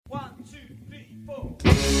Welcome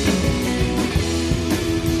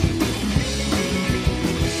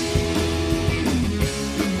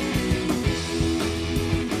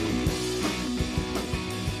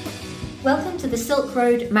to the Silk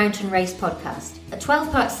Road Mountain Race podcast, a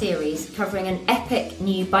 12-part series covering an epic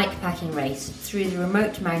new bikepacking race through the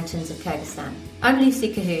remote mountains of Kyrgyzstan. I'm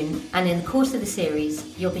Lucy Cahoon, and in the course of the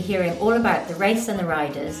series, you'll be hearing all about the race and the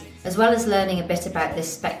riders, as well as learning a bit about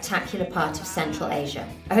this spectacular part of Central Asia.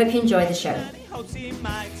 I hope you enjoy the show.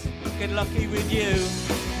 Get lucky with you.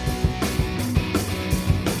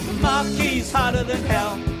 The marquee's harder than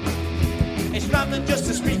hell. It's rather just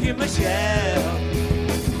a squeak in my shell.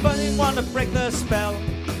 But they want to break the spell,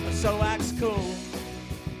 and so acts cool.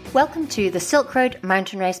 Welcome to the Silk Road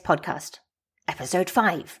Mountain Race podcast, episode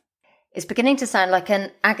 5. It's beginning to sound like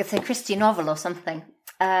an Agatha Christie novel or something,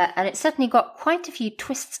 and it's certainly got quite a few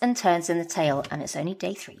twists and turns in the tale, and it's only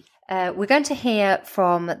day 3. We're going to hear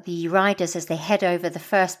from the riders as they head over the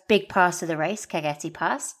first big pass of the race, Kegety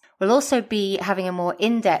Pass. We'll also be having a more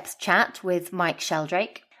in-depth chat with Mike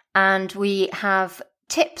Sheldrake, and we have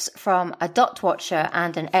tips from a dot watcher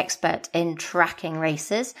and an expert in tracking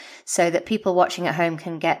races so that people watching at home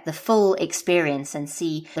can get the full experience and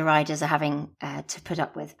see the riders are having to put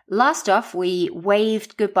up with. Last off, we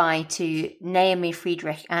waved goodbye to Naomi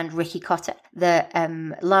Friedrich and Ricky Cotter, the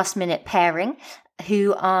last minute pairing,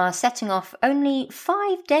 who are setting off only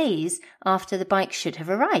 5 days after the bike should have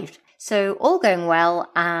arrived. So all going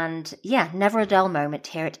well, and never a dull moment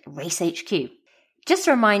here at Race HQ. Just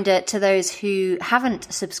a reminder to those who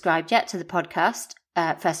haven't subscribed yet to the podcast,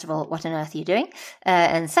 first of all, what on earth are you doing?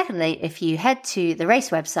 And secondly, if you head to the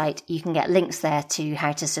race website, you can get links there to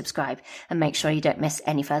how to subscribe and make sure you don't miss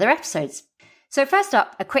any further episodes. So first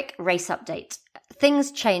up, a quick race update.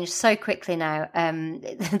 Things change so quickly now.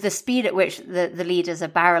 The speed at which the leaders are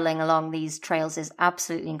barreling along these trails is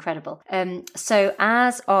absolutely incredible. So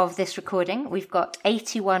as of this recording, we've got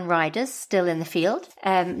 81 riders still in the field.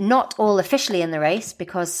 Not all officially in the race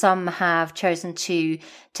because some have chosen to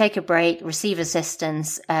take a break, receive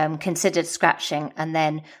assistance, considered scratching, and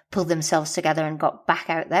then pulled themselves together and got back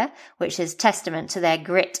out there, which is testament to their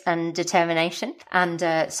grit and determination and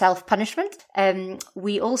self-punishment.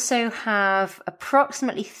 We also have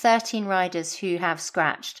approximately 13 riders who have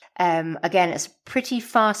scratched. Again, it's a pretty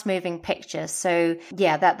fast-moving picture, so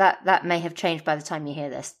that may have changed by the time you hear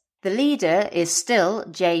this. The leader is still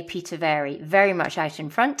Jay Peter very much out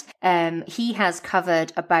in front. He has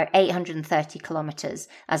covered about 830 kilometers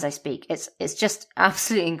as I speak. It's just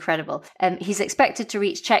absolutely incredible. He's expected to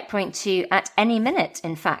reach checkpoint 2 at any minute,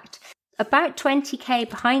 in fact. About 20k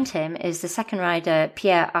behind him is the second rider,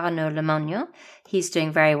 Pierre-Arnaud Lemagnon. He's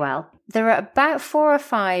doing very well. There are about 4 or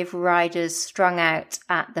 5 riders strung out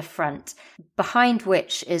at the front, behind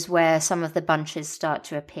which is where some of the bunches start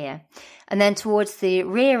to appear. And then towards the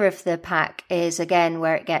rear of the pack is again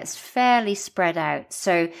where it gets fairly spread out.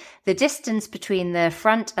 So the distance between the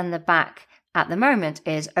front and the back at the moment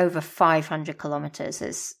is over 500 kilometers.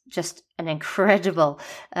 It's just an incredible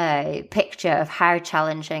picture of how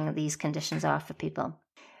challenging these conditions are for people.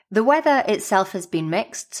 The weather itself has been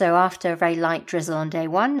mixed, so after a very light drizzle on day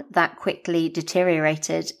 1, that quickly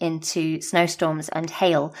deteriorated into snowstorms and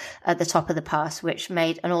hail at the top of the pass, which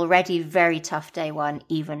made an already very tough day 1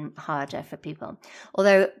 even harder for people.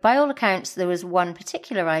 Although, by all accounts, there was one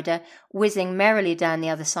particular rider whizzing merrily down the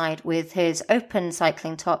other side with his open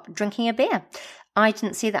cycling top drinking a beer. I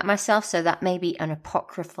didn't see that myself, so that may be an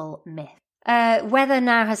apocryphal myth. Weather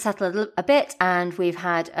now has settled a bit, and we've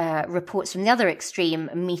had reports from the other extreme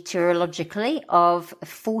meteorologically of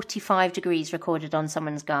 45 degrees recorded on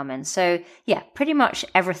someone's Garmin. So, pretty much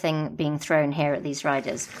everything being thrown here at these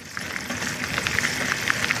riders.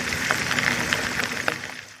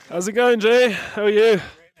 How's it going, Jay? How are you? Great,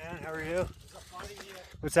 man. How are you?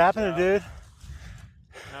 What's happening, dude?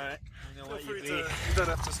 All right. You don't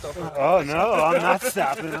have to stop. Oh, no, I'm not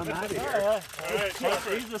stopping. I'm out of here. All right.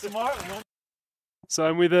 He's the smart one. So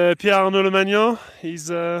I'm with Pierre-Arnaud Lemagnon. He's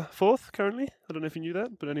 4th currently. I don't know if you knew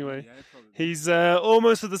that, but anyway. He's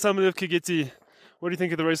almost at the summit of Kegety. What do you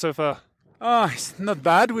think of the race so far? It's not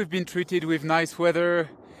bad. We've been treated with nice weather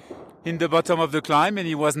in the bottom of the climb, and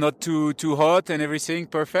it was not too hot and everything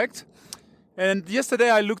perfect. And yesterday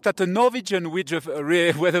I looked at a Norwegian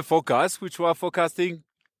weather forecast, which were forecasting,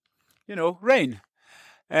 rain.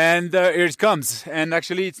 And here it comes. And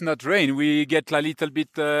actually, it's not rain. We get a little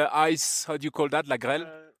bit ice. How do you call that? La grêle?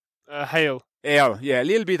 Hail. Hail, yeah, a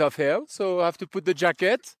little bit of hail. So I have to put the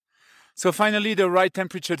jacket. So finally, the right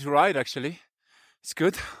temperature to ride, actually. It's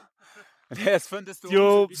good. Yes,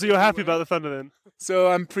 thunderstorms. So you're happy about the thunder then? So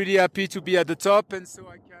I'm pretty happy to be at the top. And so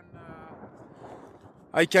I can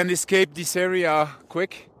I can escape this area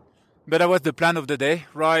quick. But that was the plan of the day.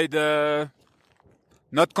 Ride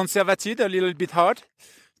not conservative, a little bit hard,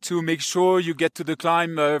 to make sure you get to the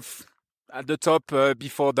climb at the top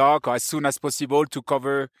before dark or as soon as possible to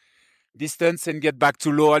cover distance and get back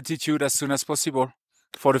to low altitude as soon as possible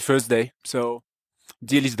for the first day. So,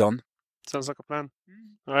 deal is done. Sounds like a plan.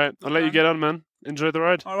 All right, I'll let you get on, man. Enjoy the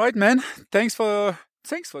ride. All right, man. Thanks for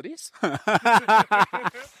this.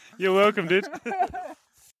 You're welcome, dude.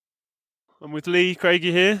 I'm with Lee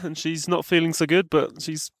Craigie here, and she's not feeling so good, but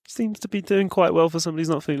she seems to be doing quite well for somebody who's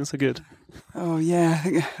not feeling so good. Oh yeah, I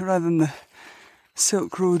think rather than the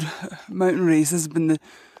Silk Road mountain race, this has been the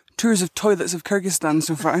tours of toilets of Kyrgyzstan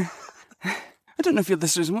so far. I don't know if your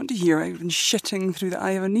listeners want to hear, I've been shitting through the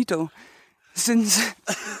eye of a needle since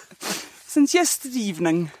yesterday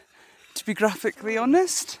evening, to be graphically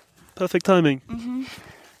honest. Perfect timing. Mm-hmm.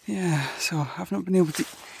 Yeah, so I've not been able to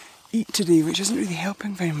eat today, which isn't really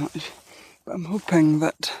helping very much. But I'm hoping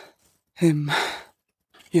that,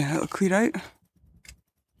 it'll clear out.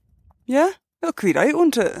 Yeah? It'll clear out,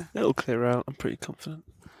 won't it? It'll clear out, I'm pretty confident.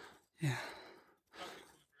 Yeah.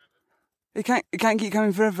 It can't keep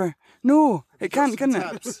coming forever. No, it can't, can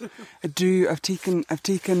it? I do. I've taken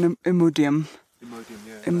Imodium.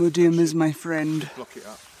 Imodium is my friend. Block it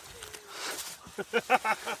up.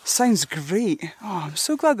 Sounds great. Oh, I'm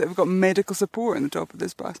so glad that we've got medical support on the top of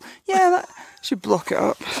this pass. Yeah, that should block it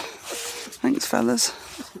up. Thanks, fellas.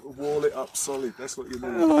 Wall it up solid, that's what you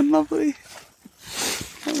need. Oh, lovely.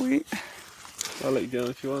 Can't wait. I'll let you go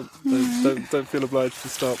if you want. Don't feel obliged to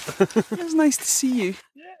stop. It was nice to see you.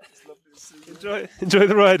 Yeah, it's lovely to see you. Enjoy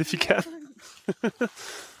the ride if you can.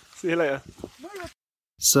 See you later.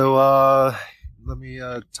 So, let me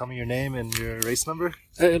tell me your name and your race number.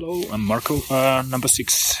 Hello, I'm Marco, number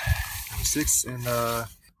 6. Number 6, and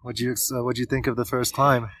what do you think of the first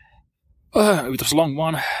climb? It was a long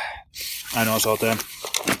one, and also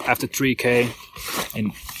after 3k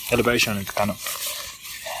in elevation, it kind of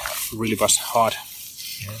really was hard.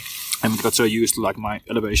 Yeah. I got so used to my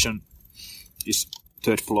elevation is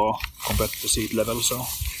 3rd floor compared to the sea level, so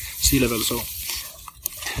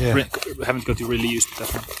yeah. Haven't got really used to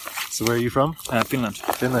that one. So where are you from? Finland.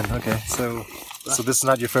 Finland, okay. So this is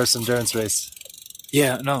not your first endurance race?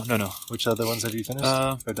 Yeah, no. Which other ones have you finished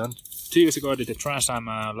or done? 2 years ago I did the Trans-Am,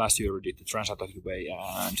 last year I did the Trans-Antarctic Way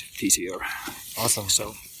and TCR. Awesome.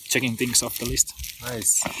 So checking things off the list.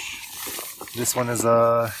 Nice. This one is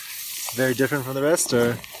very different from the rest,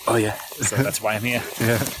 or? Oh yeah, so that's why I'm here.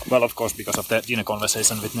 Yeah. Well, of course, because of the dinner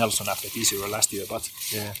conversation with Nelson after TCR last year,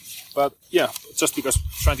 but yeah, just because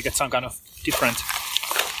trying to get some kind of different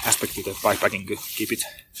aspect to the bikepacking to keep it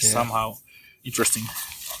somehow interesting.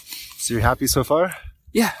 So you're happy so far?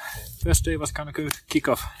 Yeah, first day was kind of good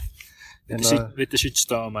kickoff with the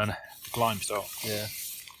shitstorm and the climb. So yeah.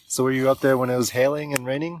 So were you up there when it was hailing and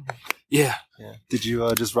raining? Yeah. Did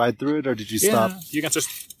you just ride through it, or did you stop? You can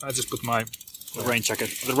I just put my rain jacket,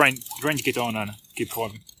 the rain jacket on and keep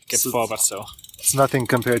forward. So it's nothing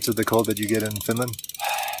compared to the cold that you get in Finland.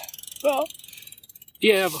 Well,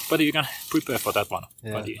 yeah, but you can prepare for that one.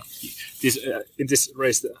 Yeah. But in this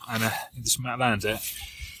race, and in this land,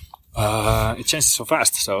 it changes so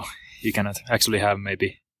fast, so you cannot actually have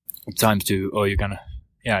maybe time to, or you can,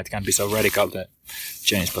 it can be so radical the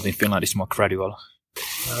change. But in Finland, it's more gradual.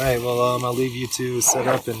 All right. Well, I'll leave you to set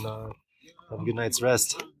up and have a good night's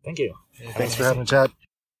rest. Thank you. Yeah, thanks for having a chat.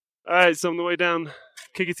 All right, so on the way down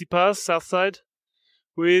Kegety Pass, south side,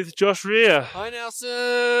 with Josh Rea. Hi,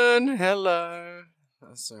 Nelson. Hello.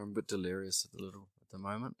 So I'm a bit delirious at the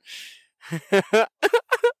moment.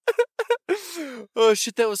 Oh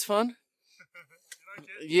shit, that was fun.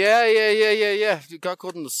 Yeah. Got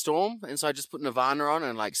caught in the storm, and so I just put Nirvana on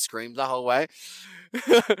and screamed the whole way.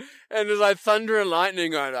 And it was thunder and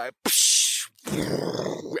lightning, and and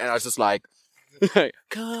I was just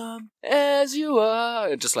come as you are,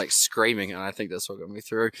 and just screaming, and I think that's what got me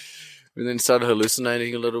through. And then started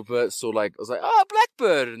hallucinating a little bit, so I was oh,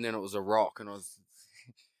 blackbird, and then it was a rock, and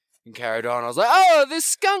and carried on. I was oh, there's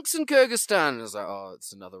skunks in Kyrgyzstan, and I was oh,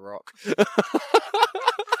 it's another rock.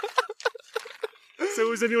 So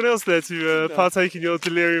was anyone else there to partake in your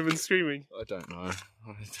delirium and screaming? I don't know.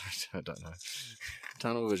 I don't know.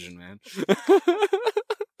 Tunnel vision, man.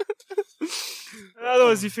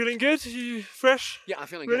 Otherwise, you feeling good? You fresh? Yeah, I'm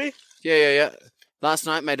feeling good. Really? Yeah. Last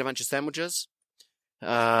night, made a bunch of sandwiches. 6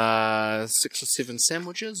 or 7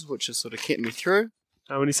 sandwiches, which has sort of kept me through.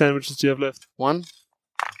 How many sandwiches do you have left? 1.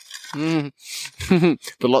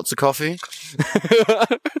 But lots of coffee.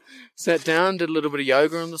 Sat down, did a little bit of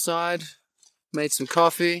yoga on the side. Made some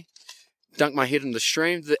coffee. Dunked my head in the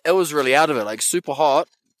stream. It was really out of it, super hot.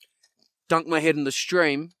 dunked my head in the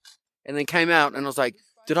stream, and then came out, and I was like,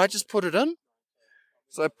 did I just put it in?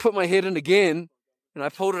 So I put my head in again, and I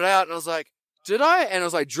pulled it out, and I was like, did I? And I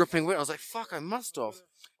was like dripping wet. I was like, fuck, I must have.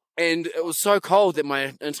 And it was so cold that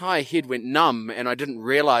my entire head went numb, and I didn't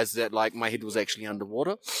realize that like my head was actually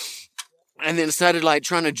underwater. And then I started like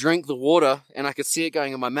trying to drink the water, and I could see it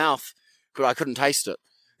going in my mouth, but I couldn't taste it.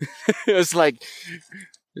 It was like,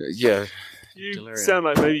 yeah. You delirium. sound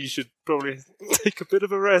like maybe you should probably take a bit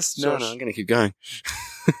of a rest, No, Josh. I'm going to keep going.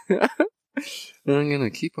 No, I'm going to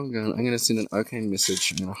keep on going. I'm going to send an okay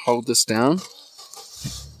message. I'm going to hold this down.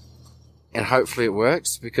 And hopefully it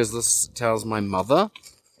works, because this tells my mother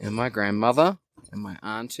and my grandmother and my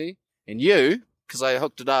auntie and you, because I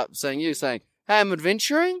hooked it up saying, hey, I'm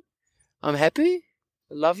adventuring. I'm happy.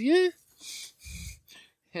 I love you.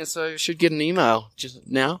 And so you should get an email just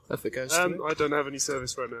now if it goes through. I don't have any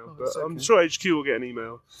service right now, but okay. I'm sure HQ will get an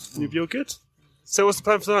email. And you'll be all good. So what's the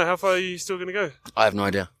plan for tonight? How far are you still going to go? I have no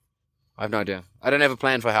idea. I don't have a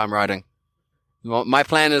plan for how I'm riding. My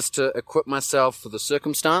plan is to equip myself for the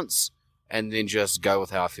circumstance and then just go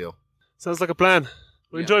with how I feel. Sounds like a plan.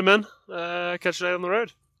 Well, Yeah. enjoy, man. Catch you later on the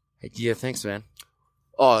road. Yeah, thanks, man.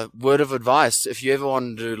 Oh, word of advice. If you ever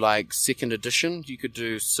want to do, like, second edition, you could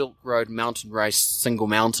do Silk Road Mountain Race Single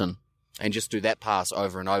Mountain and just do that pass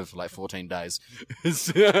over and over for, like, 14 days. It's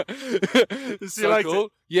so liked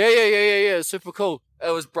cool. Yeah. Super cool.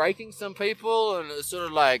 It was breaking some people, and it's sort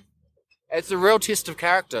of like, it's a real test of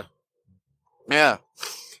character. Yeah.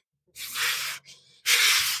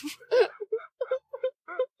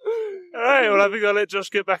 All right, well, I think I'll let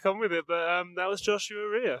Josh get back on with it, but that was Joshua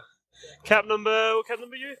Rea. What cap number are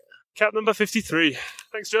you? Cap number 53.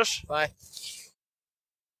 Thanks, Josh. Bye.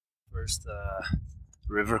 First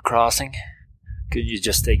river crossing. Could you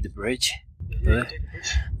just take the bridge? Yeah,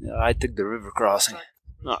 I took the river crossing.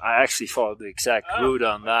 No, I actually followed the exact route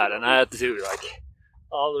on that, and I had to do like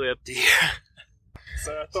all the way up to here.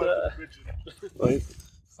 So I thought I put the bridge in.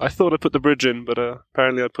 I thought I put the bridge in, but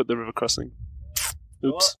apparently I put the river crossing.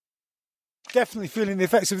 Oops. Definitely feeling the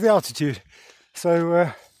effects of the altitude.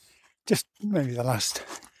 So just maybe the last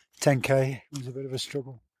 10k was a bit of a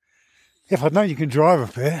struggle. If I'd known you can drive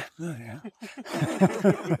up here. Oh, yeah.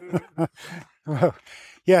 Well,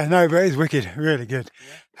 yeah, no, but it's wicked, really good.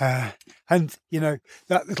 And, you know,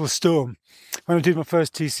 that little storm, when I did my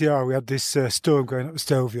first TCR, we had this storm going up the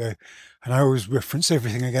Stelvio, and I always reference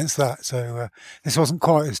everything against that. So this wasn't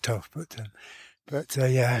quite as tough, but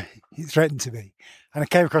yeah, it threatened to be. And I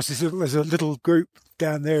came across there's a little group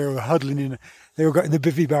down there who were huddling in, they all got in the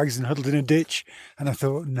bivvy bags and huddled in a ditch. And I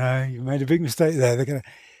thought, no, you made a big mistake there. They're going to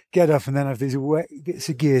get up and then have these wet bits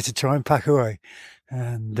of gear to try and pack away.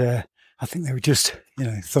 And I think they were just, you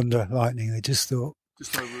know, thunder, lightning. They just thought,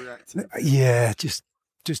 Just overreacting. yeah, just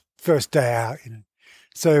first day out, you know.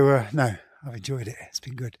 So no, I've enjoyed it. It's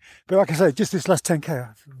been good. But like I say, just this last 10k,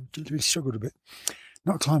 I've really struggled a bit.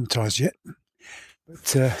 Not acclimatised yet,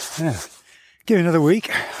 but yeah. Give it another week,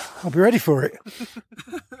 I'll be ready for it.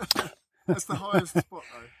 That's the highest spot, though.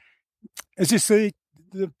 Is this the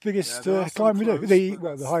biggest climb we do?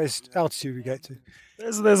 The highest altitude we get to.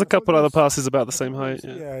 There's a couple other passes about the same height.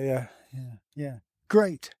 Yeah.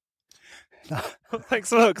 Great.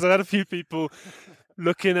 Thanks a lot, because I had a few people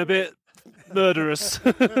looking a bit murderous,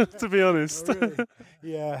 to be honest. Oh, really?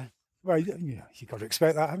 Yeah. Well, you got to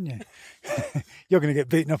expect that, haven't you? You're going to get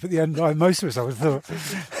beaten up at the end by most of us, I would have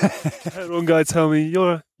thought. I had one guy tell me,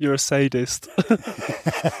 you're a sadist.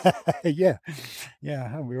 Yeah,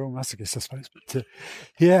 and we're all masochists, I suppose. But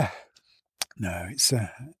yeah, no, it's going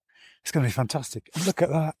to be fantastic. And look at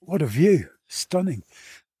that! What a view! Stunning,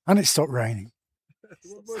 and it stopped raining.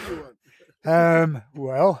 What more do you want?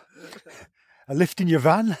 Well, a lift in your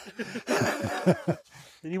van.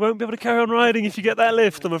 And you won't be able to carry on riding if you get that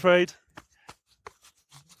lift, I'm afraid.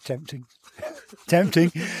 Tempting.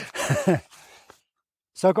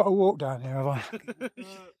 So I've got to walk down here, have I?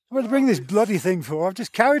 What to bring this bloody thing for? I've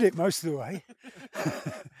just carried it most of the way.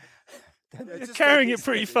 You're carrying it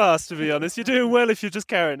pretty fast, to be honest. You're doing well if you're just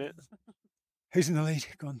carrying it. Who's in the lead?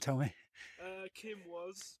 Go on, tell me. Kim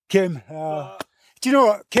was. Kim. Do you know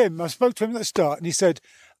what, Kim? I spoke to him at the start and he said,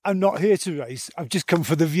 I'm not here to race. I've just come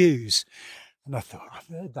for the views. And I thought, I've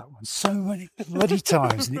heard that one so many bloody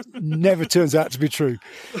times and it never turns out to be true.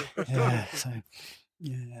 Yeah, so,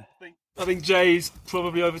 yeah. I think Jay's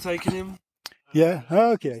probably overtaken him. Yeah,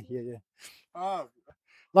 okay, yeah.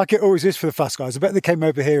 Like it always is for the fast guys. I bet they came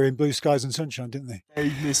over here in blue skies and sunshine, didn't they?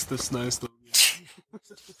 They missed the snowstorm.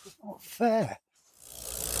 Not fair.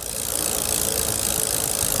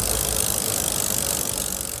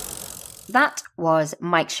 That was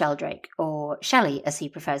Mike Sheldrake, or Shelley as he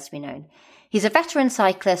prefers to be known. He's a veteran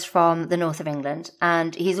cyclist from the north of England,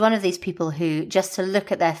 and he's one of these people who, just to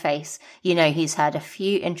look at their face, you know he's had a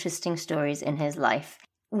few interesting stories in his life.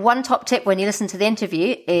 One top tip when you listen to the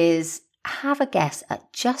interview is have a guess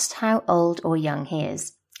at just how old or young he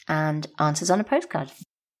is, and answers on a postcard.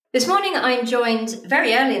 This morning I'm joined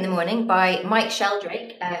very early in the morning by Mike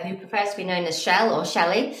Sheldrake, who prefers to be known as Shell or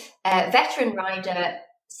Shelley, veteran rider,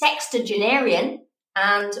 sextagenarian,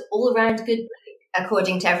 and all-round good bloke,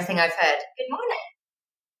 according to everything I've heard. Good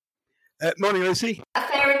morning. Morning, Lucy. A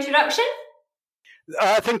fair introduction?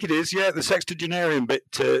 I think it is, yeah. The sextagenarian bit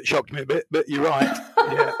shocked me a bit, but you're right.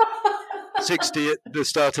 Yeah. 60 at the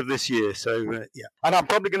start of this year, so yeah. And I'm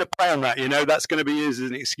probably going to play on that, that's going to be used as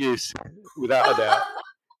an excuse, without a doubt.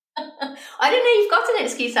 I don't know, you've got an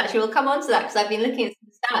excuse actually. We'll come on to that because I've been looking at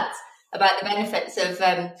some stats about the benefits of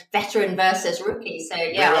veteran versus rookie. So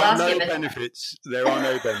yeah, I'll ask you. There are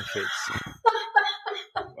no benefits.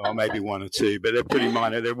 Or maybe one or two, but they're pretty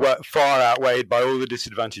minor. They're far outweighed by all the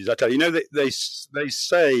disadvantages. I tell you, they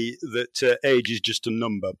say that age is just a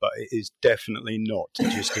number, but it is definitely not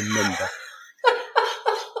just a number.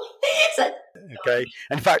 Okay.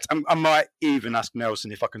 In fact, I might even ask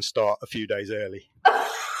Nelson if I can start a few days early.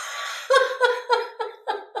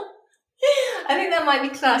 I think that might be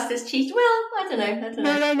classed as cheat. Well, I don't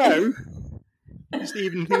know. No. Just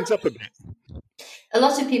even things up a bit. A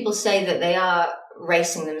lot of people say that they are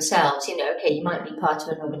racing themselves. Okay, you might be part of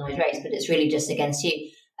an organised race, but it's really just against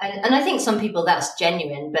you. And I think some people that's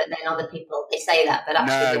genuine, but then other people, they say that, but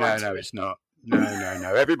actually No, it's not.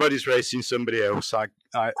 No. Everybody's racing somebody else.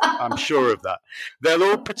 I'm sure of that. They'll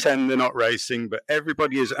all pretend they're not racing, but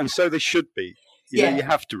everybody is, and so they should be. You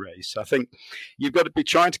have to race. I think you've got to be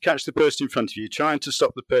trying to catch the person in front of you, trying to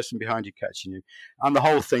stop the person behind you catching you, and the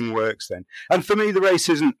whole thing works then. And for me, the race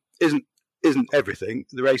isn't everything.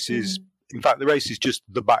 The race is, in fact, the race is just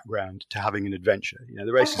the background to having an adventure.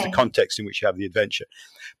 The race is the context in which you have the adventure.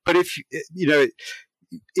 But if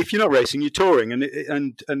you're not racing, you're touring, and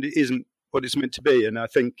it isn't what it's meant to be. And I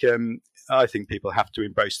think people have to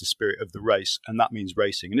embrace the spirit of the race, and that means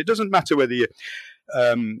racing. And it doesn't matter whether you're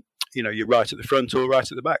right at the front or right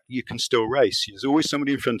at the back. You can still race. There's always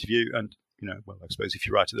somebody in front of you, and I suppose if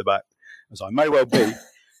you're right at the back, as I may well be,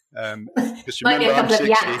 because might remember be a couple I'm 60, of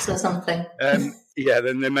yaks or something.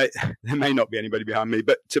 Then there may not be anybody behind me,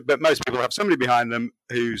 but most people have somebody behind them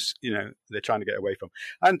who's they're trying to get away from,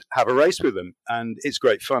 and have a race with them, and it's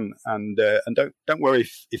great fun. And don't worry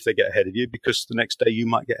if they get ahead of you, because the next day you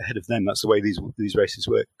might get ahead of them. That's the way these races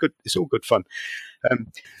work. Good, it's all good fun.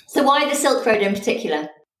 So why the Silk Road in particular?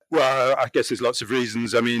 Well, I guess there's lots of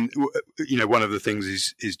reasons. I mean, one of the things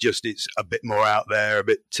is just it's a bit more out there, a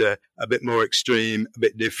bit more extreme, a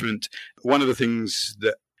bit different. One of the things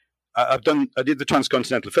that I did the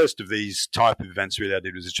Transcontinental. The first of these type of events really I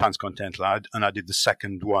did was a Transcontinental, and I did the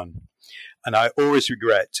second one. And I always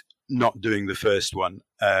regret not doing the first one.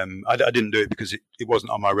 I didn't do it because it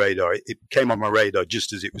wasn't on my radar. It came on my radar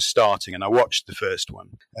just as it was starting, and I watched the first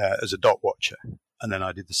one as a dot watcher. And then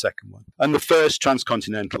I did the second one. And the first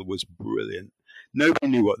Transcontinental was brilliant. Nobody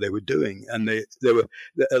knew what they were doing. And there were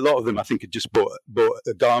a lot of them, I think, had just bought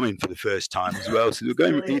a Garmin for the first time as well. So they were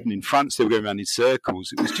going, even in France, they were going around in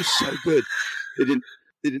circles. It was just so good. They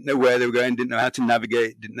didn't know where they were going, didn't know how to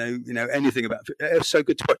navigate, didn't know anything about it. It was so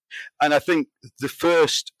good to watch. And I think the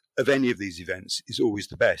first of any of these events is always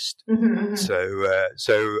the best. Mm-hmm.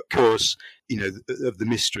 So of course, of the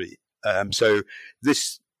mystery. So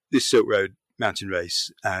this Silk Road mountain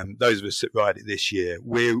race, those of us that ride it this year,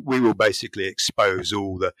 we will basically expose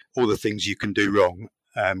all the things you can do wrong.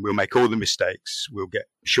 We'll make all the mistakes. We'll get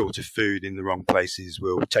short of food in the wrong places.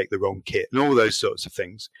 We'll take the wrong kit and all those sorts of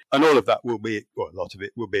things. And all of that will be, or a lot of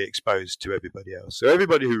it will be exposed to everybody else. So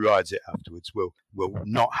everybody who rides it afterwards will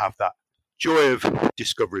not have that joy of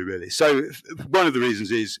discovery, really. So one of the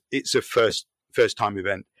reasons is it's a first time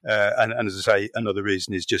event. And as I say, another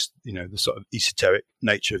reason is just, the sort of esoteric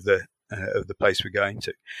nature of the place we're going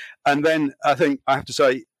to. And then I think I have to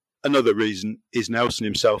say another reason is Nelson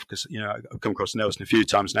himself, because I've come across Nelson a few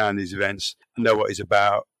times now in these events. I know what he's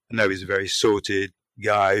about. I know he's a very sorted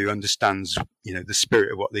guy who understands the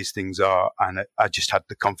spirit of what these things are, and I just had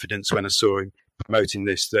the confidence when I saw him promoting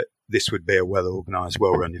this that this would be a well organised,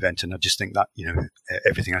 well run event. And I just think that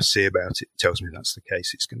everything I see about it tells me that's the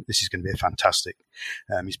case. This is going to be a fantastic.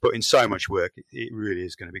 He's put in so much work. It really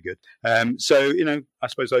is going to be good. So I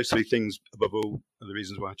suppose those three things above all are the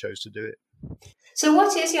reasons why I chose to do it. So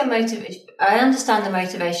what is your motivation? I understand the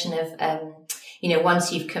motivation of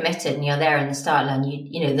once you've committed and you're there in the start line,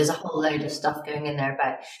 there's a whole load of stuff going in there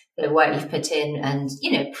about the work you've put in and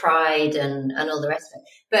pride and all the rest of it.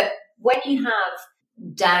 But when you have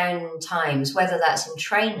down times, whether that's in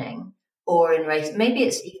training or in race. Maybe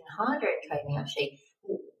it's even harder in training, actually.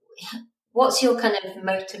 What's your kind of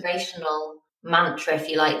motivational mantra, if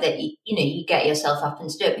you like, that you get yourself up and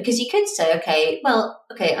to do it? Because you could say, okay,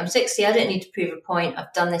 I'm 60, I don't need to prove a point,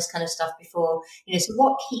 I've done this kind of stuff before, so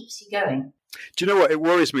what keeps you going? Do you know what? It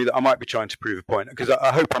worries me that I might be trying to prove a point, because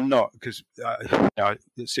I hope I'm not, because at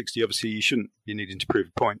 60, obviously, you shouldn't be needing to prove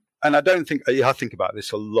a point. And I think about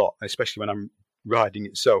this a lot, especially when I'm riding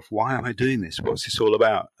itself. Why am I doing this? What's this all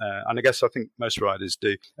about? And I guess I think most riders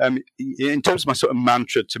do. In terms of my sort of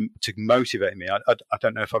mantra to motivate me, I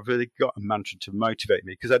don't know if I've really got a mantra to motivate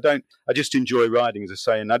me, because I just enjoy riding, as I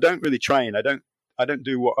say, and I don't really train. I don't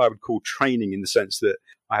do what I would call training, in the sense that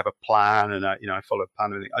I have a plan and I follow a plan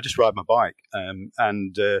and everything. I just ride my bike,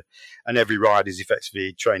 and every ride is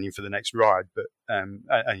effectively training for the next ride. But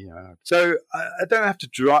so I don't have to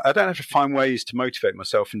drive. I don't have to find ways to motivate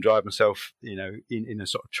myself and drive myself, in a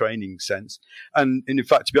sort of training sense. And in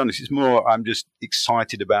fact, to be honest, it's more I'm just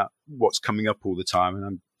excited about what's coming up all the time, and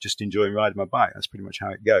I'm just enjoying riding my bike. That's pretty much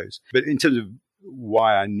how it goes. But in terms of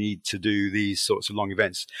why I need to do these sorts of long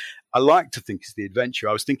events, I like to think it's the adventure.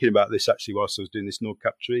 I was thinking about this actually whilst I was doing this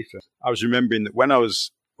Nordkapp Tarifa. I was remembering that when I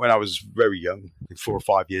was very young, 4 or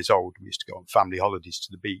 5 years old, we used to go on family holidays to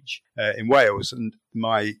the beach in Wales, and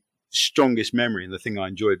my strongest memory and the thing I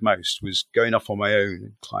enjoyed most was going off on my own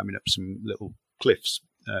and climbing up some little cliffs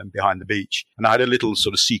behind the beach. And I had a little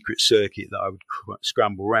sort of secret circuit that I would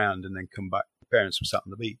scramble around and then come back. My parents were sat on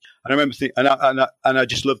the beach, and I remember thinking, and I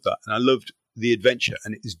just loved that, and I loved the adventure,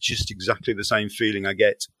 and it is just exactly the same feeling I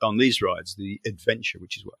get on these rides, the adventure,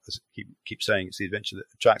 which is what I keep saying, it's the adventure that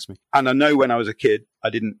attracts me. And I know when I was a kid, I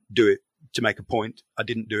didn't do it to make a point. I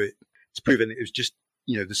didn't do it to prove anything. It was just,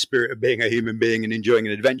 the spirit of being a human being and enjoying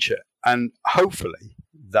an adventure. And hopefully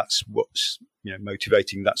that's what's,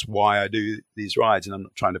 motivating. That's why I do these rides, and I'm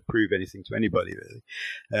not trying to prove anything to anybody,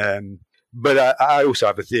 really. But I also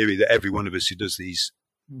have a theory that every one of us who does these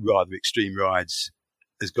rather extreme rides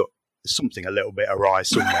has got something a little bit awry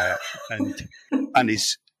somewhere, and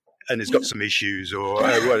has got some issues, or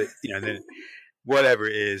whatever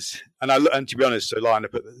it is. And to be honest, I line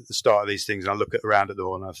up at the start of these things, and I look around at them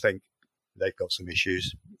all, and I think they've got some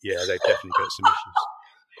issues. Yeah, they've definitely got some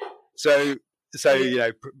issues. So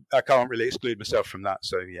I can't really exclude myself from that.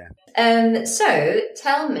 So yeah. So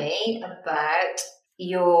tell me about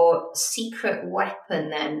your secret weapon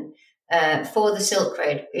then. For the Silk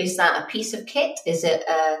Road, is that a piece of kit? Is it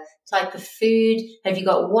a type of food? Have you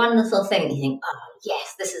got one little thing that you think, oh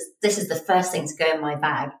yes, this is the first thing to go in my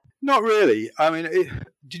bag? Not really. I mean,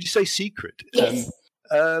 did you say secret? Yes.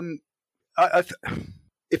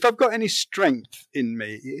 If I've got any strength in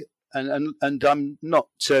me, and I'm not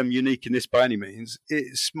unique in this by any means,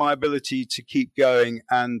 it's my ability to keep going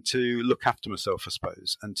and to look after myself, I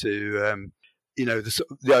suppose, and to the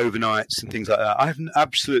overnights and things like that. I have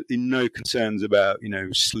absolutely no concerns about,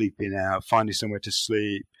 sleeping out, finding somewhere to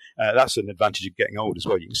sleep. That's an advantage of getting old as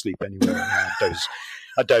well. You can sleep anywhere.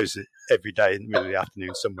 I doze every day in the middle of the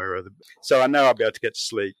afternoon somewhere or other. So I know I'll be able to get to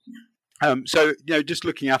sleep. So just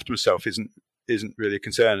looking after myself isn't really a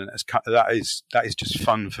concern, and that is just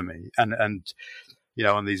fun for me. And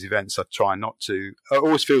on these events, I try not to. It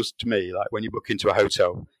always feels to me like when you book into a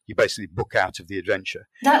hotel, you basically book out of the adventure.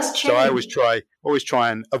 That's true. So I always try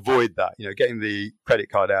and avoid that. Getting the credit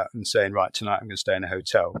card out and saying, right, tonight I'm going to stay in a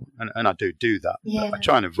hotel, and I do that. Yeah. But I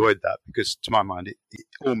try and avoid that because, to my mind, it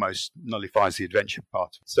almost nullifies the adventure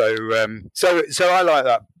part. So I like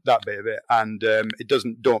that bit of it, and it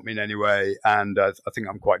doesn't daunt me in any way. And I think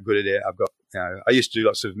I'm quite good at it. I've got, I used to do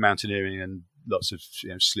lots of mountaineering and lots of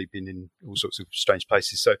sleeping in all sorts of strange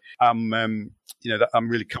places. So I'm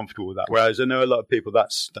really comfortable with that. Whereas I know a lot of people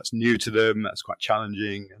that's new to them. That's quite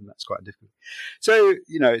challenging and that's quite difficult. So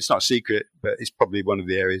it's not a secret, but it's probably one of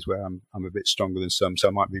the areas where I'm a bit stronger than some. So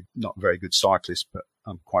I might be not a very good cyclist, but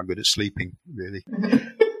I'm quite good at sleeping. Really,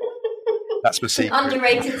 that's my secret.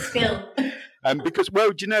 Underrated skill. Because,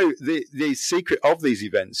 the secret of these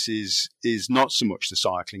events is not so much the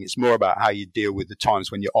cycling. It's more about how you deal with the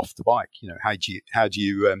times when you're off the bike. How do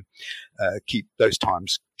you keep those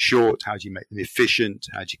times short? How do you make them efficient?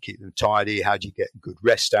 How do you keep them tidy? How do you get good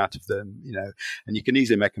rest out of them? And you can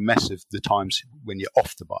easily make a mess of the times when you're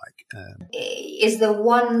off the bike. Is there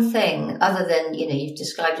one thing other than, you've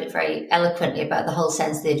described it very eloquently about the whole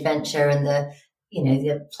sense of the adventure and the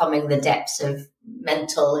plumbing the depths of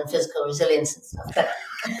mental and physical resilience and stuff.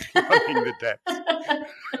 But plumbing the depths.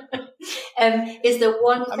 Is there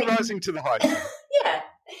one thing? I'm rising to the height.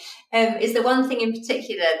 Yeah. Is there one thing in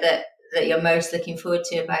particular that you're most looking forward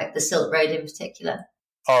to about the Silk Road in particular?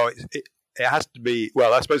 Oh, it has to be,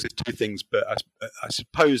 well, I suppose there's two things, but I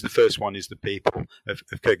suppose the first one is the people of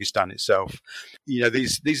Kyrgyzstan itself.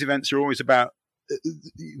 These events are always about,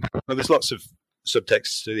 well, there's lots of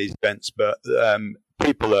subtexts to these events, but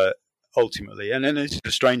people are ultimately, and then it's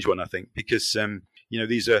a strange one, I think, because,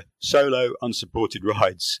 these are solo, unsupported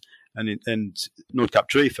rides. And Nordkap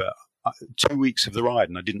Tarifa, 2 weeks of the ride,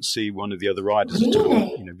 and I didn't see one of the other riders at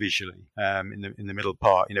all, visually, in the middle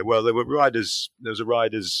part. Well, there were riders, there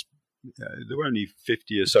were only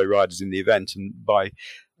 50 or so riders in the event, and by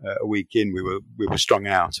a week in, we were strung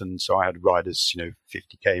out, and so I had riders,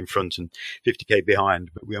 50k in front and 50k behind,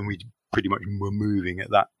 but we pretty much were moving at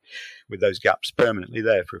that with those gaps permanently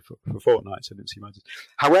there for fortnights. I didn't see riders.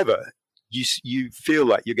 However, you feel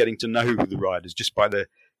like you're getting to know the riders just by the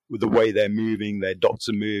way they're moving, their dots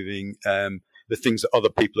are moving, the things that other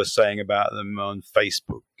people are saying about them on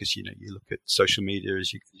Facebook, because you look at social media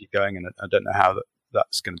as you're going, and I don't know how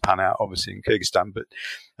that's going to pan out, obviously, in Kyrgyzstan. But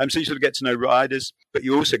so you sort of get to know riders, but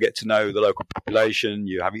you also get to know the local population.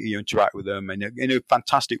 You interact with them in a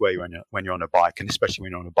fantastic way when you're on a bike, and especially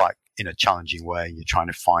when you're on a bike in a challenging way. You're trying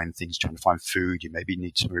to find things, trying to find food. You maybe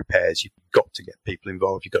need some repairs. You've got to get people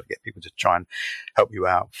involved. You've got to get people to try and help you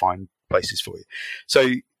out, find places for you. So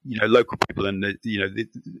local people and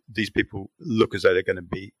these people look as though they're going to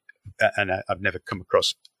be. And I've never come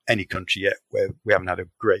across any country yet where we haven't had a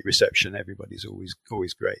great reception. Everybody's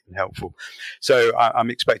always great and helpful. So I'm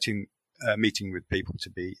expecting meeting with people to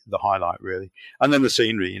be the highlight, really. And then the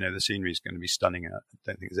scenery, the scenery is going to be stunning. I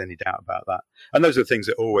don't think there's any doubt about that. And those are the things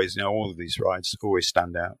that always, all of these rides always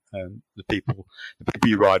stand out. The people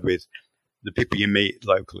you ride with, the people you meet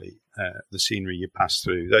locally, the scenery you pass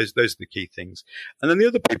through, those are the key things. And then the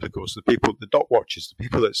other people, of course, the dot watchers, the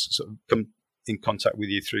people that sort of come in contact with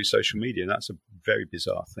you through social media, and that's a very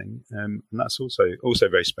bizarre thing, and that's also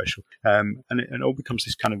very special. And it all becomes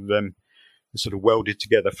this kind of sort of welded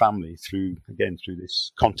together family through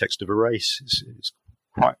this context of a race. It's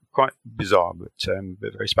quite bizarre, but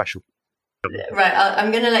very special. Right,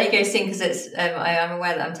 I'm going to let you go soon because it's. I'm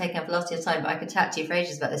aware that I'm taking up a lot of your time, but I could chat to you for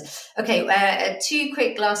ages about this. Okay, 2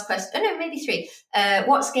 quick last questions. Oh no, maybe 3.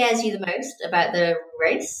 What scares you the most about the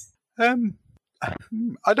race?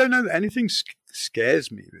 I don't know that anything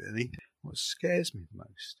scares me, really. What scares me the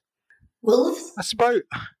most? Wolves? I suppose.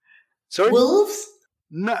 Sorry? Wolves?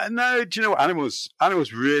 No. Do you know what? Animals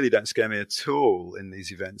really don't scare me at all in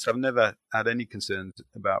these events. I've never had any concerns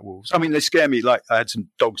about wolves. I mean, they scare me. Like I had some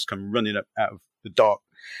dogs come running up out of the dark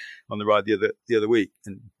on the ride the other week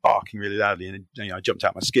and barking really loudly, and I jumped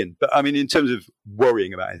out my skin. But I mean, in terms of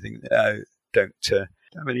worrying about anything, don't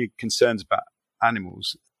have any concerns about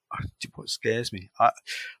animals. What scares me? I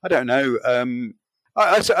don't know.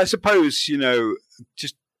 I suppose,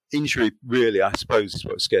 just injury really, I suppose, is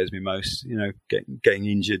what scares me most. Getting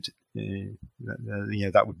injured,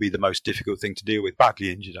 that would be the most difficult thing to deal with.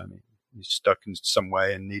 Badly injured, I mean, you're stuck in some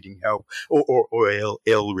way and needing help, or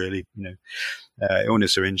ill really,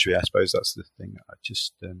 illness or injury. I suppose that's the thing I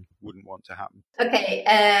just wouldn't want to happen. Okay,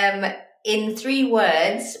 in 3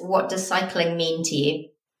 words, what does cycling mean to you?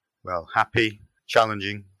 Well, happy,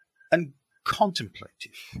 challenging, and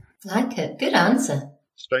contemplative. Like it. Good answer.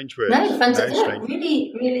 Strange word. No, fantastic. Yeah,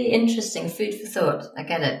 really, really interesting. Food for thought. I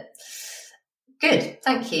get it. Good.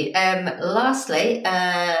 Thank you. Lastly,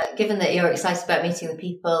 given that you're excited about meeting the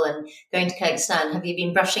people and going to Kyrgyzstan, have you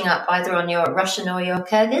been brushing up either on your Russian or your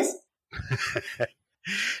Kyrgyz?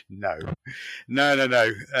 No. No,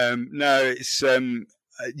 it's...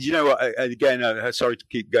 you know what? Again, sorry to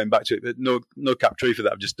keep going back to it, but Nordkap Tarifa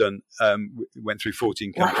that I've just done went through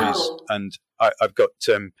 14 countries, wow. And I've got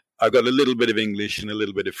a little bit of English and a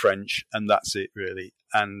little bit of French, and that's it really.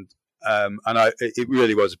 And it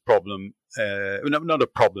really was a problem, not a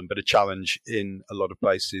problem, but a challenge in a lot of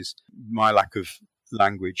places. My lack of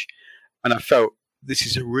language, and I felt this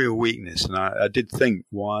is a real weakness. And I did think,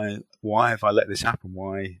 why have I let this happen?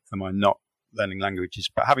 Why am I not learning languages?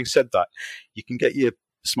 But having said that, you can get your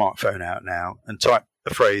smartphone out now and type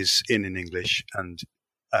a phrase in English, and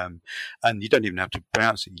you don't even have to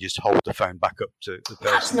pronounce it. You just hold the phone back up to the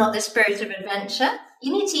person. That's not the spirit of adventure.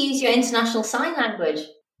 You need to use your international sign language.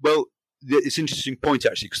 Well, it's an interesting point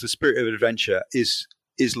actually, because the spirit of adventure is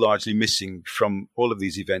largely missing from all of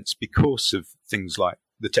these events because of things like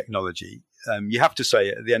the technology. You have to say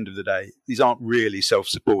at the end of the day, these aren't really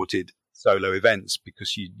self-supported solo events,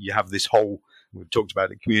 because you have this whole, we've talked about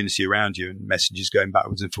the community around you and messages going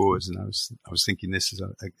backwards and forwards. And I was thinking this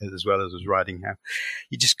as well as I was riding, how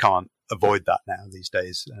you just can't avoid that now these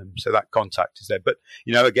days. So that contact is there. But,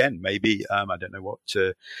 again, maybe, I don't know what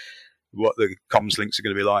the comms links are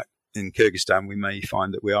going to be like in Kyrgyzstan, we may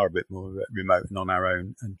find that we are a bit more remote and on our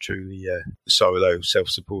own, and truly solo,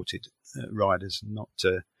 self-supported riders, and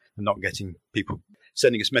not getting people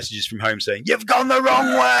sending us messages from home saying "You've gone the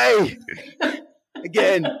wrong way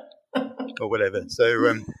again" or whatever.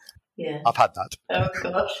 So Yeah. I've had that. Oh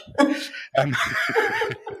gosh.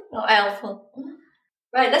 Not helpful.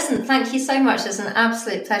 Right, listen, thank you so much. It's an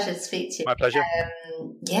absolute pleasure to speak to you. My pleasure.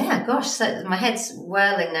 Yeah, gosh, so my head's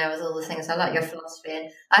whirling now with all the things. I like your philosophy, and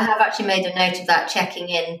I have actually made a note of that. Checking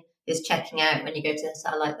in is checking out when you go to this.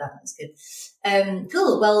 I like that. That's good.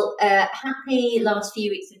 Cool. Well, happy last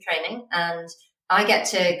few weeks of training, and I get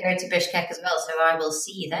to go to Bishkek as well, so I will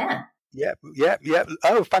see you there. Yeah.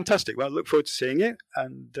 Oh, fantastic. Well, I look forward to seeing you,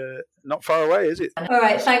 and not far away, is it? All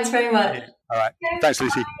right, thanks very much. Yeah. All right. Thanks,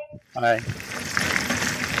 Lucy. Bye.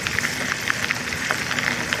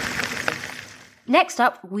 Next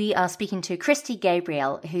up, we are speaking to Kegety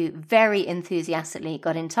Gabriel, who very enthusiastically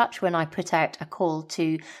got in touch when I put out a call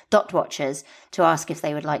to dot watchers to ask if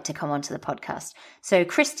they would like to come onto the podcast. So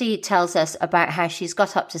Kegety tells us about how she's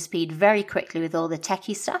got up to speed very quickly with all the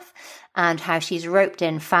techie stuff, and how she's roped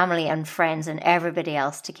in family and friends and everybody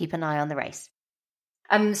else to keep an eye on the race.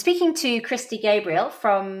 I'm speaking to Kegety Gabriel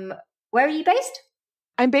from, where are you based?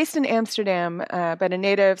 I'm based in Amsterdam, but a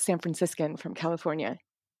native San Franciscan from California.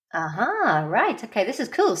 Aha, right. Okay, this is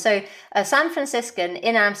cool. So a San Franciscan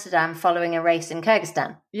in Amsterdam following a race in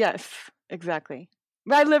Kyrgyzstan. Yes, exactly.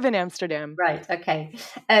 I live in Amsterdam. Right, okay.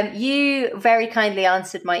 You very kindly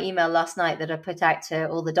answered my email last night that I put out to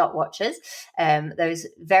all the dot watchers, those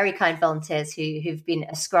very kind volunteers who've been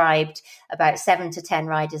ascribed about 7 to 10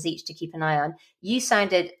 riders each to keep an eye on. You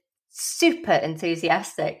sounded super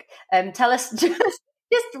enthusiastic. Tell us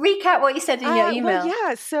just recap what you said in your email. Well,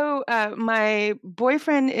 yeah. So my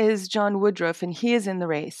boyfriend is John Woodruff, and he is in the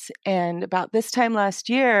race. And about this time last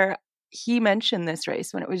year, he mentioned this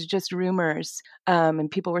race when it was just rumors,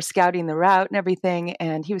 and people were scouting the route and everything.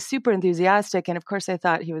 And he was super enthusiastic. And of course, I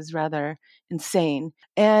thought he was rather insane.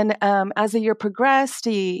 And as the year progressed,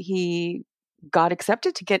 he got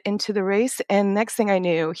accepted to get into the race. And next thing I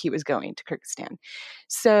knew, he was going to Kyrgyzstan.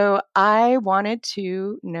 So I wanted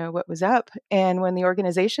to know what was up. And when the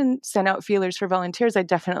organization sent out feelers for volunteers, I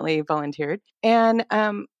definitely volunteered. And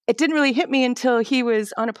it didn't really hit me until he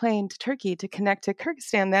was on a plane to Turkey to connect to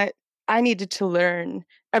Kyrgyzstan that I needed to learn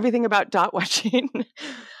everything about dot watching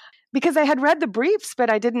because I had read the briefs,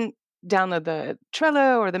 but I didn't download the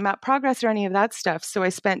Trello or the map progress or any of that stuff. So I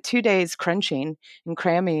spent 2 days crunching and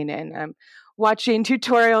cramming and watching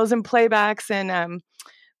tutorials and playbacks and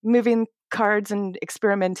moving cards and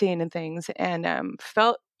experimenting and things, and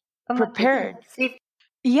felt prepared.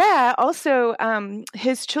 Yeah. Also,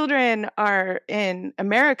 his children are in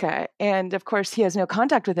America, and of course, he has no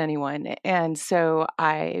contact with anyone. And so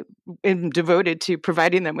I am devoted to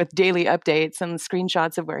providing them with daily updates and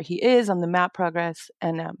screenshots of where he is on the map progress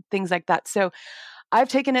and things like that. So I've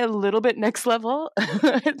taken it a little bit next level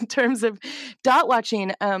in terms of dot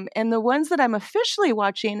watching. And the ones that I'm officially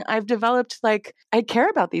watching, I've developed, like, I care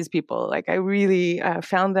about these people. Like, I really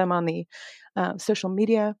found them on the social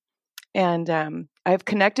media. And I've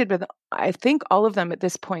connected with, I think, all of them at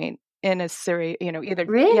this point in a series,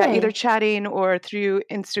 either either chatting or through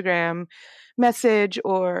Instagram message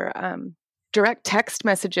or direct text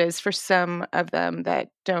messages for some of them that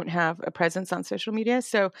don't have a presence on social media.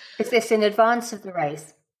 So is this in advance of the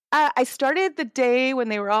race? I started the day when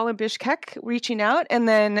they were all in Bishkek reaching out. And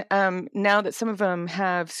then now that some of them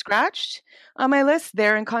have scratched on my list,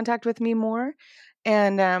 they're in contact with me more.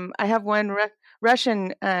 And I have one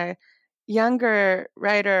Russian younger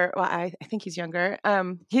writer. Well, I think he's younger.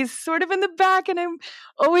 He's sort of in the back, and I'm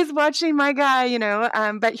always watching my guy,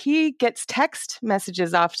 but he gets text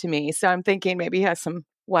messages off to me. So I'm thinking maybe he has some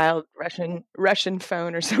wild Russian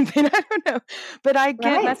phone or something. I don't know, but I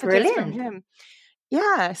get messages from him.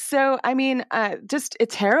 Yeah. So, I mean, just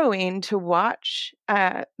it's harrowing to watch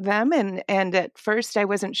them. And at first I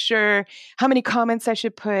wasn't sure how many comments I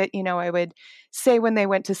should put. I would say when they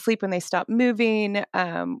went to sleep, when they stopped moving,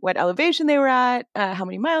 what elevation they were at, how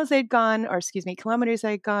many miles they'd gone, or kilometers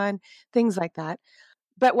they'd gone, things like that.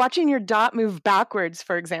 But watching your dot move backwards,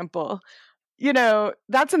 for example,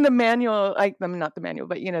 that's in the manual, not the manual,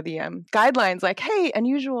 but, the guidelines, like, hey,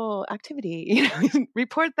 unusual activity,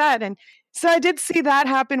 report that. And so I did see that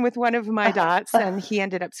happen with one of my dots, and he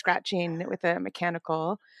ended up scratching with a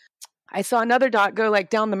mechanical. I saw another dot go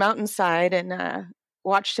down the mountainside and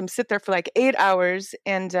watched him sit there for 8 hours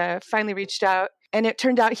and finally reached out. And it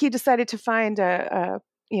turned out he decided to find a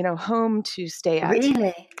home to stay at.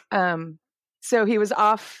 Really? So he was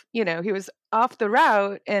off, he was off the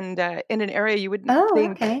route and in an area you wouldn't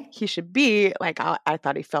think he should be. Like I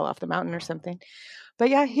thought he fell off the mountain or something. But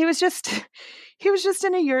yeah, he was just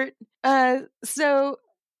in a yurt. So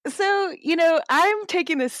I'm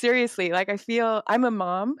taking this seriously. Like I feel I'm a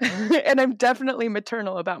mom and I'm definitely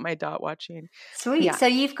maternal about my dot watching. Sweet. Yeah. So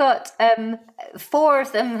you've got 4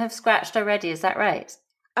 of them have scratched already. Is that right?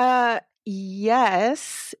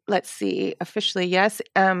 Yes. Let's see. Officially, yes.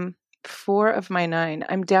 4 of my 9.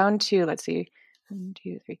 I'm down to, let's see, 1,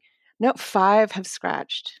 2, 3. No, 5 have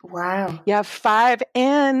scratched. Wow. Yeah, 5.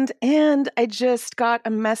 And I just got a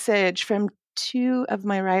message from 2 of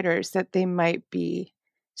my riders that they might be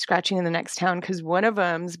scratching in the next town because one of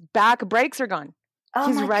them's back brakes are gone. Oh,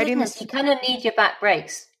 he's my riding goodness. You kind of need your back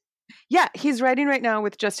brakes. Yeah, he's riding right now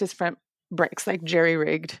with just his front brakes, like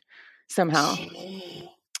jerry-rigged somehow.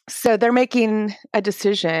 So they're making a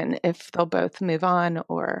decision if they'll both move on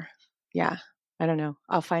or, yeah, I don't know.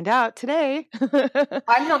 I'll find out today.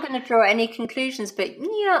 I'm not going to draw any conclusions, but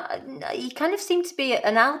you kind of seem to be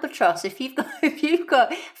an albatross if you've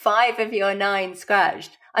got 5 of your 9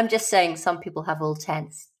 scratched. I'm just saying some people have all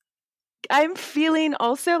 10s. I'm feeling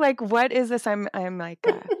also like, what is this? I'm like,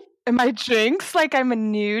 am I jinx? Like I'm a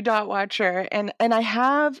new dot watcher, and I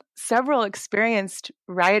have several experienced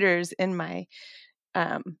riders in my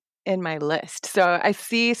list. So I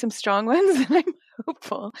see some strong ones, and I'm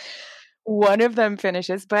hopeful one of them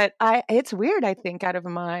finishes. But it's weird. I think out of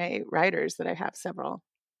my riders that I have several.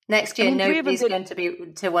 Next year, nobody's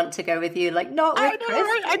going to want to go with you. Like, not with Chris.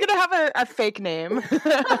 Right? I'm going to have a fake name.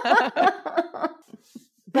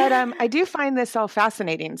 But I do find this all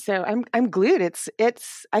fascinating. So I'm glued.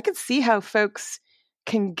 It's I can see how folks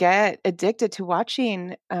can get addicted to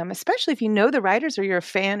watching, especially if you know the riders or you're a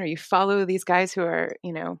fan or you follow these guys who are,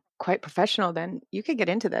 quite professional, then you could get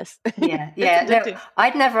into this. Yeah. No,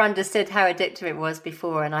 I'd never understood how addictive it was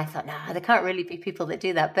before. And I thought, there can't really be people that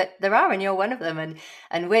do that. But there are, and you're one of them.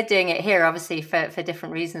 And we're doing it here, obviously, for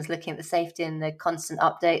different reasons, looking at the safety and the constant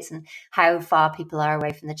updates and how far people are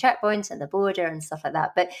away from the checkpoints and the border and stuff like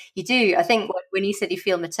that. But you do, I think when you said you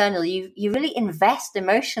feel maternal, you really invest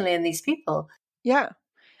emotionally in these people. Yeah.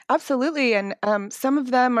 Absolutely. And some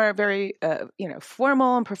of them are very,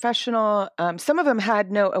 formal and professional. Some of them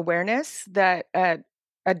had no awareness that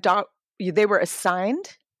they were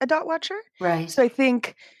assigned a dot watcher. Right. So I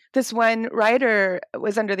think this one rider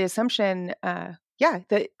was under the assumption,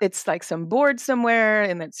 that it's like some board somewhere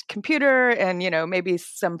and it's computer and, maybe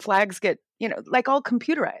some flags get, like all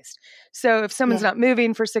computerized. So if someone's not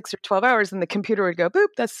moving for 6 or 12 hours, then the computer would go, boop,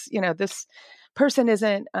 that's, this person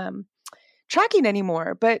isn't tracking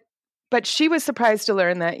anymore. But she was surprised to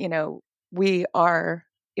learn that we are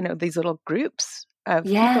these little groups of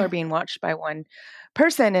people are being watched by one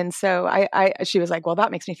person, and so she was like, well,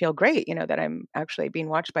 that makes me feel great, that I'm actually being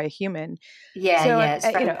watched by a human. It's very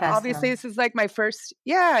personal. Obviously this is like my first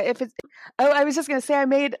I was just gonna say I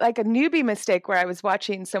made like a newbie mistake where I was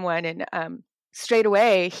watching someone and straight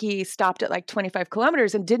away he stopped at like 25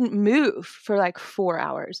 kilometers and didn't move for like 4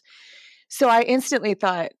 hours. So I instantly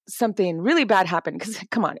thought something really bad happened because,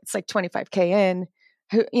 come on, it's like 25K in.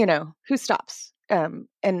 Who stops? And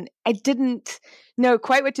I didn't know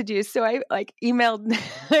quite what to do. So I emailed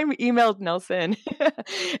Nelson.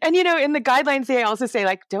 And, in the guidelines, they also say,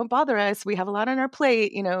 like, don't bother us. We have a lot on our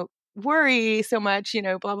plate, worry so much,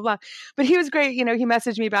 blah, blah, blah. But he was great. He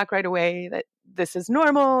messaged me back right away that this is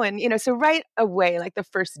normal. And, so right away, like the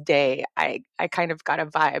first day, I kind of got a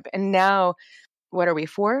vibe. And now, what are we,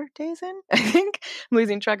 4 days in? I think I'm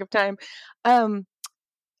losing track of time.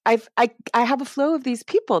 I have a flow of these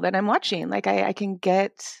people that I'm watching. Like I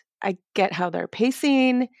get how they're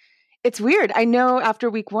pacing. It's weird. I know after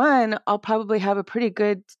week 1, I'll probably have a pretty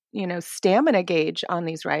good, stamina gauge on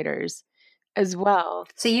these riders as well.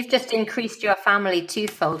 So you've just increased your family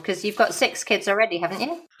twofold because you've got 6 kids already, haven't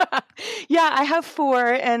you? Yeah, I have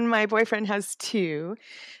 4 and my boyfriend has 2.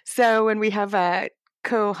 So when we have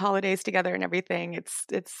co-holidays together and everything,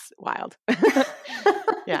 it's wild.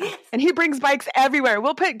 Yeah. And he brings bikes everywhere.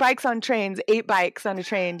 We'll put bikes on trains, 8 bikes on a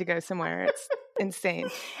train to go somewhere. It's insane.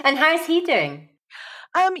 And how's he doing?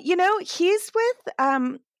 He's with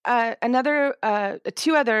another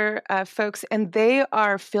 2 other folks, and they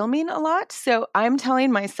are filming a lot. So I'm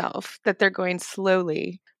telling myself that they're going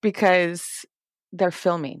slowly because they're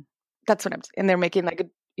filming. That's what and they're making like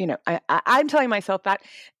I'm telling myself that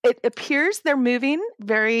it appears they're moving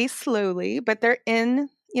very slowly, but they're in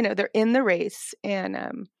the race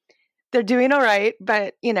and they're doing all right.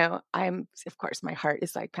 But, of course, my heart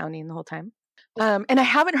is like pounding the whole time. And I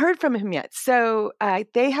haven't heard from him yet. So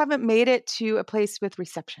they haven't made it to a place with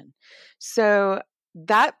reception. So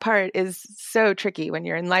that part is so tricky when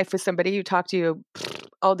you're in life with somebody you talk to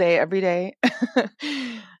all day, every day.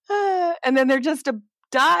 And then they're just a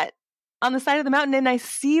dot on the side of the mountain, and I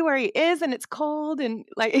see where he is, and it's cold, and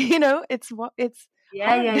like, it's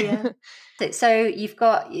Yeah. So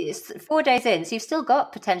it's 4 days in, so you've still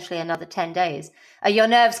got potentially another 10 days. Are your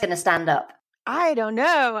nerves going to stand up? I don't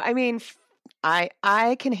know. I mean,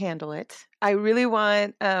 I can handle it. I really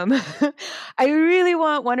want one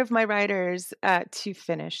of my riders to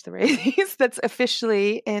finish the race. That's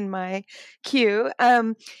officially in my queue.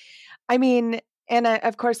 I mean, and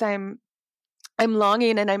of course I'm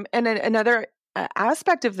longing, and another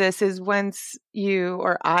aspect of this is once you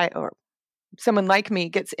or I or someone like me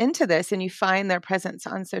gets into this and you find their presence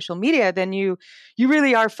on social media, then you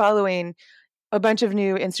really are following a bunch of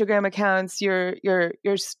new Instagram accounts. You're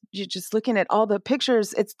just looking at all the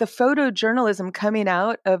pictures. It's the photojournalism coming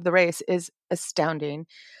out of the race is astounding.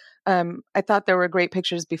 I thought there were great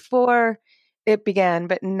pictures before it began,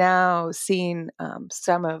 but now seeing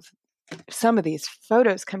some of these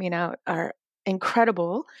photos coming out are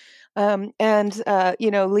incredible.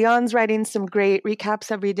 Leon's writing some great recaps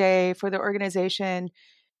every day for the organization.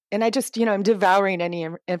 And I just, I'm devouring any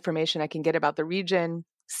information I can get about the region.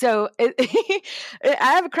 So I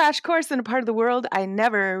have a crash course in a part of the world I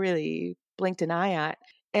never really blinked an eye at.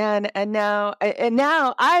 And now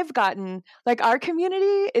I've gotten, like, our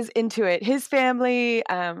community is into it. His family,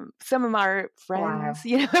 some of our friends,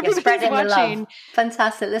 wow. Everybody's watching.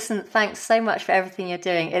 Fantastic. Listen, thanks so much for everything you're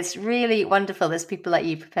doing. It's really wonderful. There's people like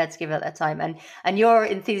you prepared to give up their time, and your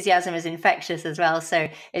enthusiasm is infectious as well. So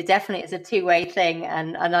it definitely is a two-way thing,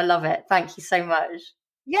 and I love it. Thank you so much.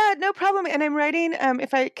 Yeah, no problem. And I'm writing,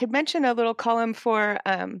 if I could mention a little column for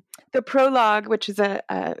the Prologue, which is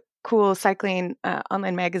a cool cycling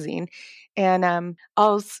online magazine. And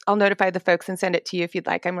I'll notify the folks and send it to you if you'd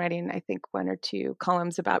like. I'm writing, I think, 1 or 2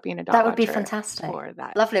 columns about being a dot watcher. That would be fantastic. For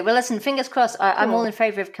that. Lovely. Well, listen, fingers crossed. I'm all in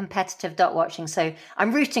favour of competitive dot watching, so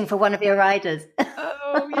I'm rooting for one of your riders.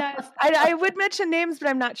 Oh, yes. I would mention names, but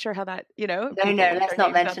I'm not sure how that, No, let's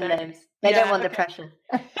not mention names. They don't want the pressure.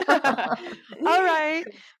 All right.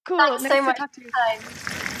 Cool. Thanks nice so much to talk to you.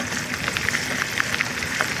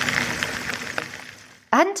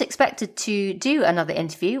 I hadn't expected to do another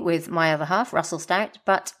interview with my other half, Russell Stout,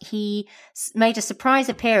 but he made a surprise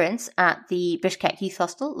appearance at the Bishkek Youth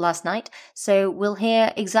Hostel last night, so we'll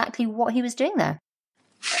hear exactly what he was doing there.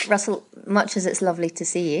 Russell, much as it's lovely to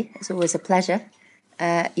see you, it's always a pleasure,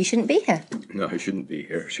 you shouldn't be here. No, I shouldn't be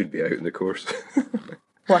here. I should be out in the course.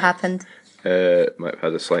 What happened? Might have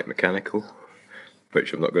had a slight mechanical,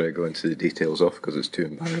 which I'm not going to go into the details of because it's too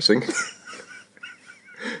embarrassing.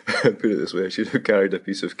 Put it this way, I should have carried a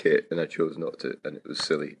piece of kit and I chose not to, and it was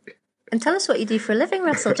silly. And tell us what you do for a living,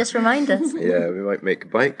 Russell, just remind us. Yeah, we might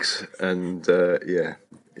make bikes, and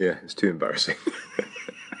it's too embarrassing.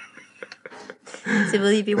 So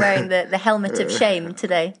will you be wearing the helmet of shame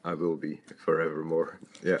today? I will be, forevermore,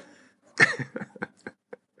 yeah.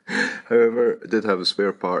 However, I did have a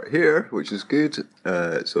spare part here, which is good.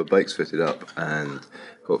 So bike's fitted up, and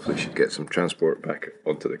hopefully should get some transport back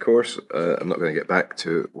onto the course. I'm not going to get back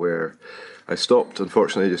to where I stopped,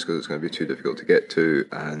 unfortunately, just because it's going to be too difficult to get to,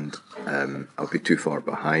 and I'll be too far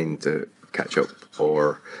behind to catch up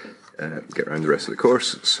or get around the rest of the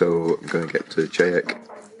course. So I'm going to get to Chayek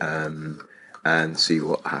and see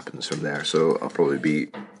what happens from there. So I'll probably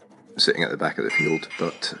be sitting at the back of the field,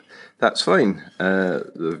 but that's fine.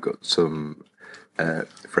 They've got some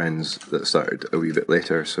friends that started a wee bit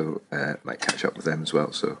later, so might catch up with them as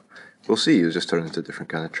well. So we'll see. It'll just turn into a different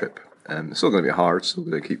kind of trip. It's still going to be hard, still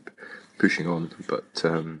going to keep pushing on, but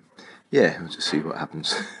we'll just see what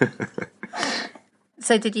happens.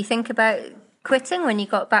 So did you think about quitting when you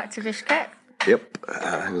got back to Bishkek? Yep,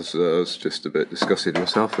 I was just a bit disgusted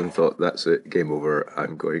myself and thought, that's it, game over,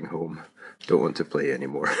 I'm going home. Don't want to play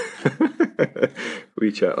anymore.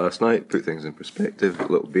 We chat last night, put things in perspective, a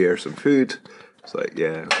little beer, some food. It's like,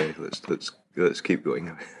 yeah, okay, let's keep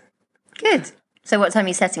going. Good. So what time are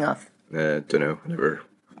you setting off? Don't know, whenever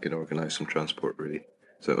we can organise some transport, really.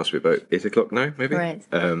 So it must be about 8 o'clock now, maybe? Right.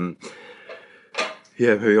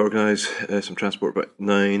 Maybe organise some transport about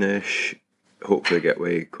 9ish. Hopefully get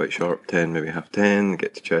away quite sharp, 10, maybe half 10,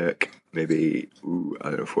 get to check, maybe,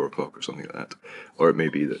 4 o'clock or something like that. Or it may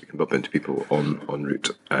be that you can bump into people en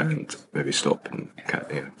route and maybe stop and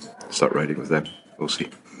start riding with them. We'll see.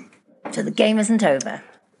 So the game isn't over?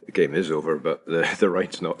 The game is over, but the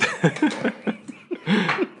ride's not.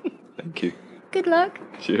 Thank you. Good luck.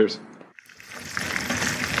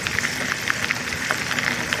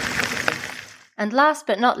 And last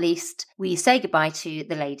but not least, we say goodbye to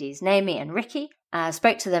the ladies, Naomi and Ricky.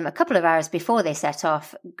 Spoke to them a couple of hours before they set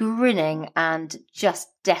off, grinning and just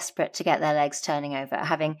desperate to get their legs turning over,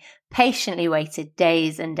 having patiently waited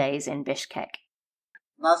days and days in Bishkek.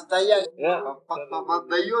 Right,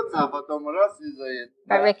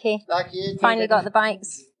 Ricky, finally got the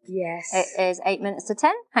bikes. Yes. It is 8 minutes to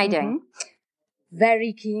 10. How you doing?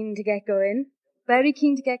 Very keen to get going.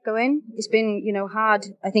 It's been, hard,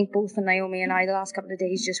 I think, both for Naomi and I the last couple of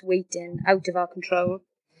days, just waiting, out of our control.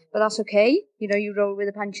 But that's okay. You roll with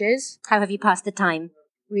the punches. How have you passed the time?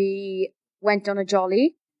 We went on a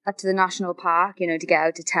jolly up to the national park, to get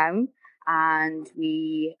out of town. And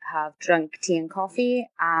we have drunk tea and coffee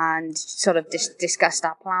and sort of discussed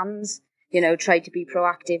our plans, tried to be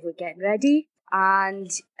proactive with getting ready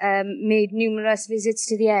and made numerous visits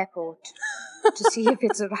to the airport to see if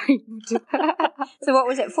it's arrived. So what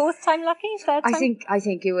was it, fourth time lucky? Third time? I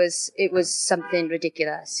think it was something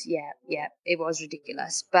ridiculous. Yeah, it was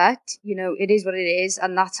ridiculous. But, it is what it is,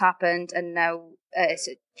 and that's happened, and now it's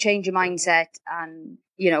a change of mindset, and,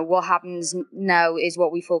 what happens now is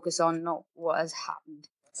what we focus on, not what has happened.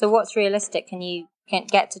 So what's realistic? Can you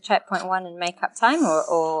get to checkpoint 1 and make up time,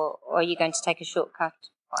 or are you going to take a shortcut?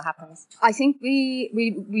 What happens? I think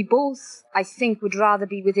we both, I think, would rather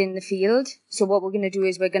be within the field. So what we're going to do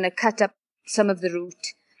is we're going to cut up some of the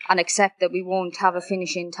route and accept that we won't have a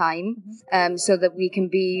finishing time, so that we can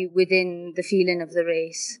be within the feeling of the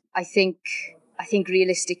race. I think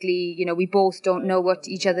realistically, we both don't know what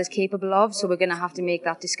each other's capable of, so we're going to have to make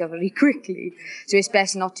that discovery quickly. So it's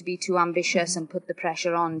best not to be too ambitious and put the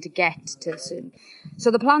pressure on to get to certain. So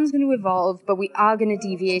the plan's going to evolve, but we are going to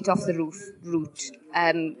deviate off the route,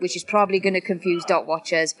 which is probably going to confuse dot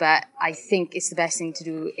watchers, but I think it's the best thing to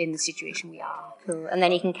do in the situation we are. Cool. And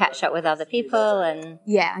then you can catch up with other people and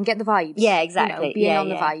get the vibes. Yeah, exactly. Being on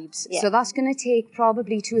the vibes. Yeah. So that's going to take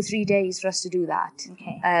probably 2 or 3 days for us to do that.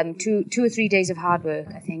 Okay. 2 or 3 days of hard work,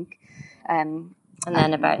 I think. And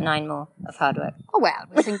then about 9 more of hard work. Oh well,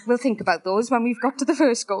 we'll think about those when we've got to the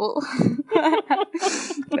first goal.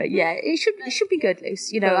 But yeah, it should be good,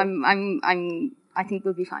 Luce. Cool. I think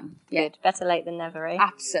we'll be fine. Yeah. Good. Better late than never, eh?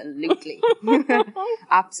 Absolutely.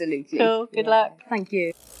 Absolutely. Cool. Good luck. Thank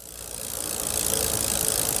you.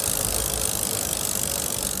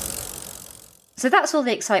 So that's all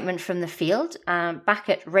the excitement from the field. Back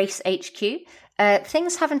at Race HQ,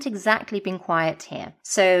 things haven't exactly been quiet here.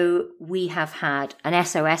 So we have had an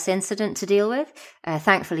SOS incident to deal with.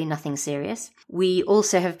 Thankfully, nothing serious. We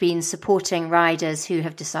also have been supporting riders who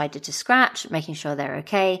have decided to scratch, making sure they're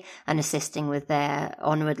okay and assisting with their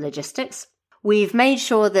onward logistics. We've made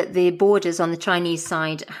sure that the borders on the Chinese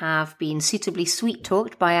side have been suitably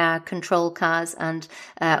sweet-talked by our control cars and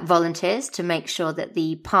volunteers to make sure that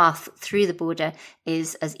the path through the border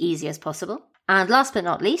is as easy as possible. And last but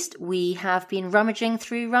not least, we have been rummaging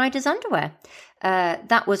through riders' underwear.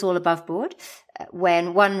 That was all above board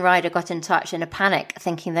when one rider got in touch in a panic,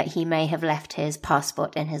 thinking that he may have left his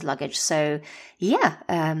passport in his luggage. So,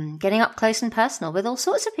 getting up close and personal with all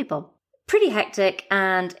sorts of people. Pretty hectic,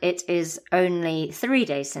 and it is only 3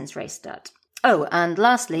 days since race start. Oh, and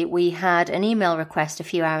lastly, we had an email request a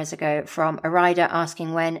few hours ago from a rider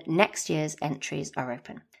asking when next year's entries are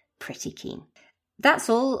open. Pretty keen. That's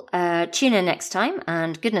all. Tune in next time,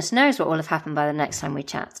 and goodness knows what will have happened by the next time we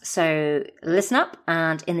chat. So listen up,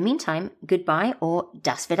 and in the meantime, goodbye or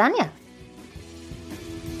das vidanya.